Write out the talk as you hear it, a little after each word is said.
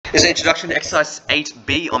Is an introduction to exercise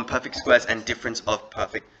 8B on perfect squares and difference of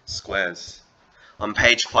perfect squares. On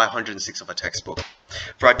page 506 of our textbook.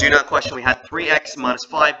 For our do not question, we had 3x minus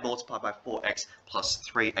 5 multiplied by 4x plus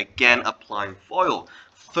 3. Again, applying FOIL.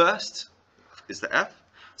 First is the f.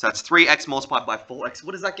 So that's 3x multiplied by 4x.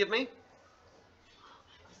 What does that give me?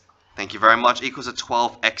 Thank you very much. Equals a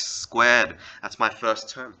 12x squared. That's my first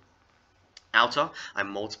term. Outer, I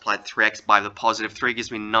multiplied 3x by the positive 3,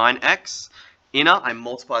 gives me 9x. Inner, I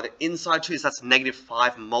multiply the inside 2, so that's negative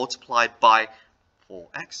 5 multiplied by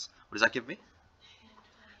 4x. What does that give me?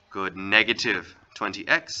 Good, negative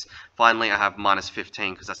 20x. Finally, I have minus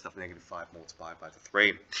 15 because that's the negative 5 multiplied by the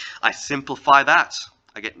 3. I simplify that.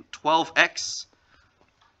 I get 12x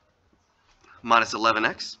minus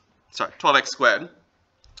 11x. Sorry, 12x squared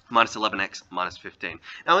minus 11x minus 15.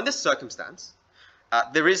 Now, in this circumstance,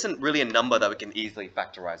 there isn't really a number that we can easily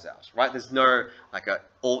factorize out, right? There's no like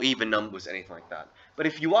all even numbers, anything like that. But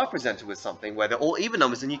if you are presented with something where they're all even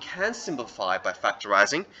numbers and you can simplify by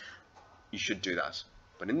factorizing, you should do that.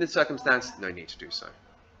 But in this circumstance, no need to do so.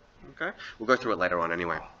 Okay? We'll go through it later on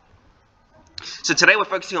anyway. So today we're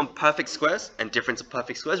focusing on perfect squares and difference of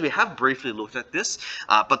perfect squares. We have briefly looked at this,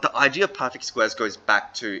 but the idea of perfect squares goes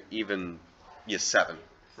back to even year 7,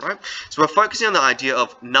 right? So we're focusing on the idea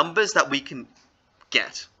of numbers that we can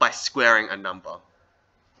get by squaring a number.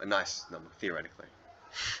 A nice number, theoretically.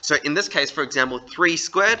 So in this case, for example, 3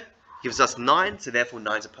 squared gives us 9, so therefore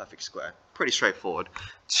 9 is a perfect square. Pretty straightforward.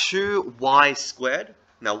 2y squared.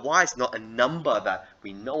 Now, y is not a number that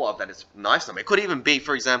we know of that is a nice number. It could even be,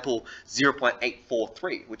 for example,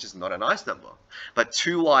 0.843, which is not a nice number. But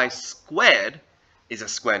 2y squared is a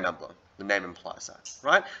square number. The name implies that,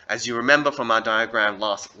 right? As you remember from our diagram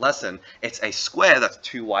last lesson, it's a square that's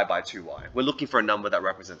 2y by 2y. We're looking for a number that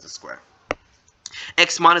represents a square.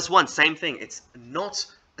 X minus 1, same thing. It's not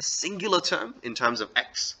a singular term in terms of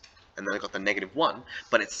x, and then I got the negative 1,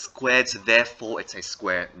 but it's squared, so therefore it's a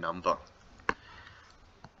square number.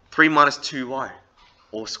 3 minus 2y,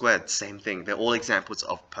 all squared, same thing. They're all examples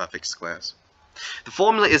of perfect squares. The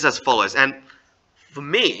formula is as follows, and for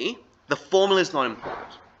me, the formula is not important,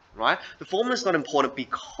 right? The formula is not important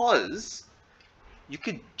because you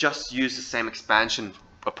could just use the same expansion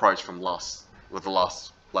approach from the last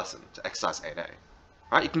lesson to exercise 8A,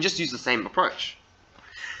 right? You can just use the same approach.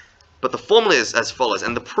 But the formula is as follows,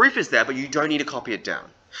 and the proof is there, but you don't need to copy it down.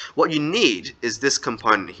 What you need is this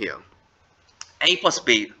component here. A plus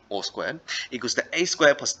b all squared equals to a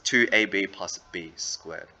squared plus 2ab plus b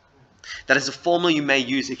squared. That is a formula you may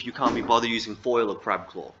use if you can't be bothered using FOIL or crab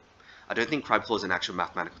claw. I don't think crab claw is an actual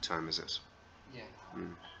mathematical term, is it? Yeah.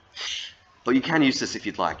 But you can use this if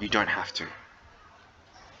you'd like. You don't have to.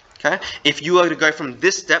 Okay? If you were to go from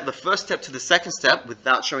this step, the first step, to the second step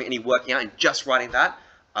without showing any working out and just writing that,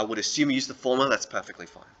 I would assume you use the formula. That's perfectly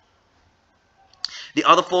fine. The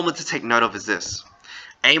other formula to take note of is this.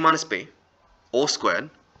 A minus b all squared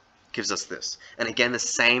gives us this. And again, the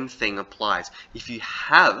same thing applies. If you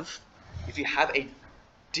have a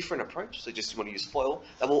different approach, so just you want to use FOIL,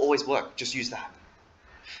 that will always work. Just use that.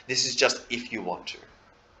 This is just if you want to.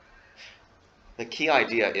 The key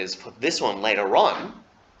idea is for this one later on,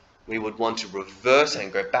 we would want to reverse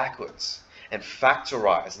and go backwards and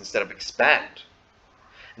factorize instead of expand.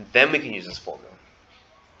 And then we can use this formula.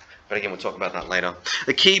 But again, we'll talk about that later.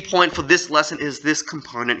 The key point for this lesson is this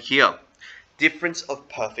component here. Difference of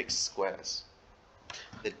perfect squares.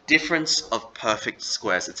 The difference of perfect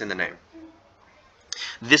squares. It's in the name.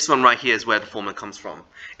 This one right here is where the formula comes from.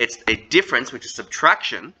 It's a difference, which is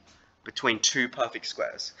subtraction, between two perfect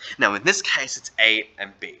squares. Now, in this case, it's a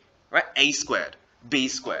and b, right? A squared, b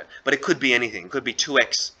squared. But it could be anything. It could be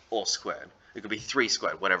 2x all squared. It could be 3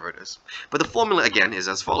 squared, whatever it is. But the formula, again, is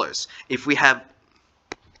as follows. If we have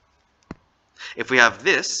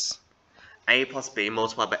this, a plus b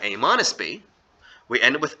multiplied by a minus b, we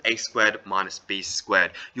end up with a squared minus b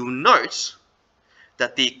squared. You'll note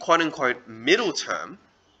that the quote-unquote middle term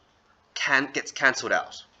gets cancelled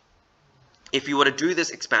out. If you were to do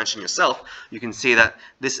this expansion yourself, you can see that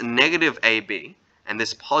this negative ab and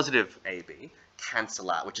this positive ab cancel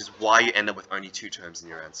out, which is why you end up with only 2 terms in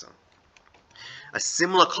your answer. A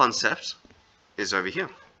similar concept is over here,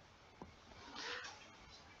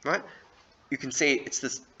 right? You can see it's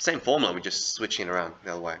the same formula, we're just switching it around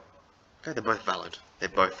the other way. Okay, they're both valid. They're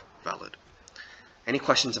both valid. Any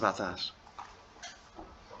questions about that?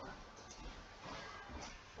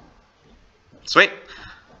 Sweet.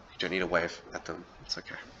 You don't need to wave at them. It's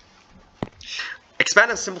okay.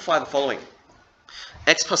 Expand and simplify the following.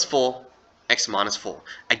 X plus 4, x minus 4.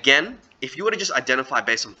 Again, if you were to just identify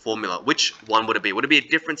based on formula, which one would it be? Would it be a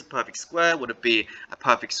difference of perfect square? Would it be a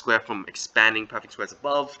perfect square from expanding perfect squares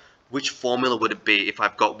above? Which formula would it be if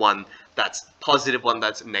I've got one that's positive, one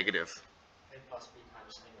that's negative? A plus b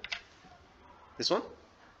times negative. This one?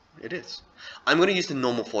 It is. I'm going to use the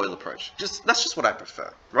normal FOIL approach. That's just what I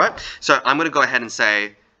prefer, right? So I'm going to go ahead and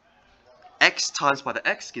say x times by the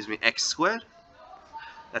x gives me x squared.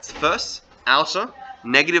 That's the first. Outer,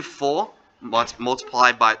 negative 4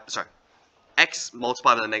 multiplied by, sorry, x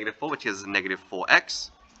multiplied by the negative 4, which is negative 4x.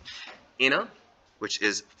 Inner, which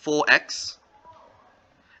is 4x.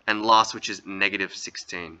 And last, which is negative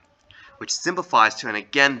 16. Which simplifies to, and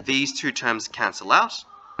again, these two terms cancel out.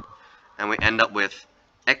 And we end up with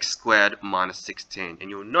x squared minus 16. And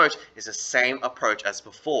you'll note it's the same approach as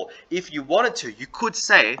before. If you wanted to, you could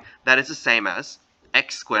say that it's the same as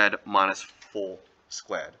x squared minus 4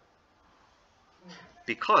 squared.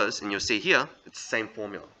 Because, and you'll see here, it's the same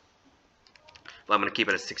formula. But I'm going to keep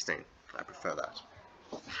it at 16. I prefer that.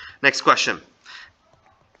 Next question.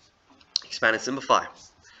 Expand and simplify.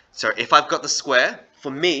 So if I've got the square,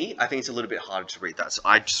 for me, I think it's a little bit harder to read that. So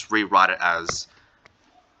I just rewrite it as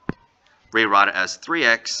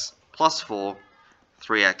 3x plus 4,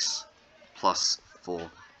 3x plus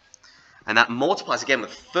 4. And that multiplies again with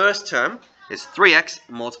the first term is 3x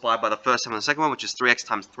multiplied by the first term and the second one, which is 3x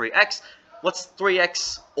times 3x. What's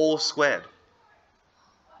 3x all squared?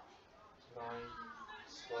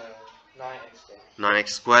 9x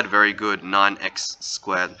squared, very good, 9x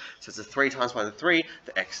squared. So it's the 3 times by the 3,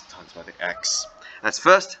 the x times by the x. That's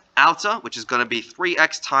first, outer, which is going to be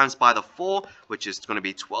 3x times by the 4, which is going to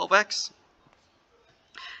be 12x.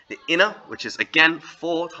 The inner, which is again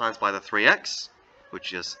 4 times by the 3x,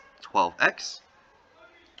 which is 12x.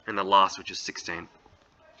 And the last, which is 16.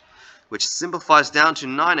 Which simplifies down to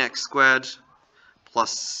 9x squared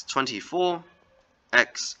plus 24x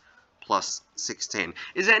plus 16.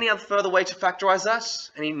 Is there any other further way to factorize that?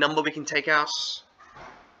 Any number we can take out?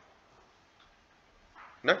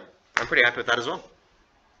 No? I'm pretty happy with that as well.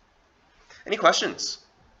 Any questions?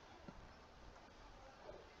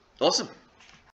 Awesome.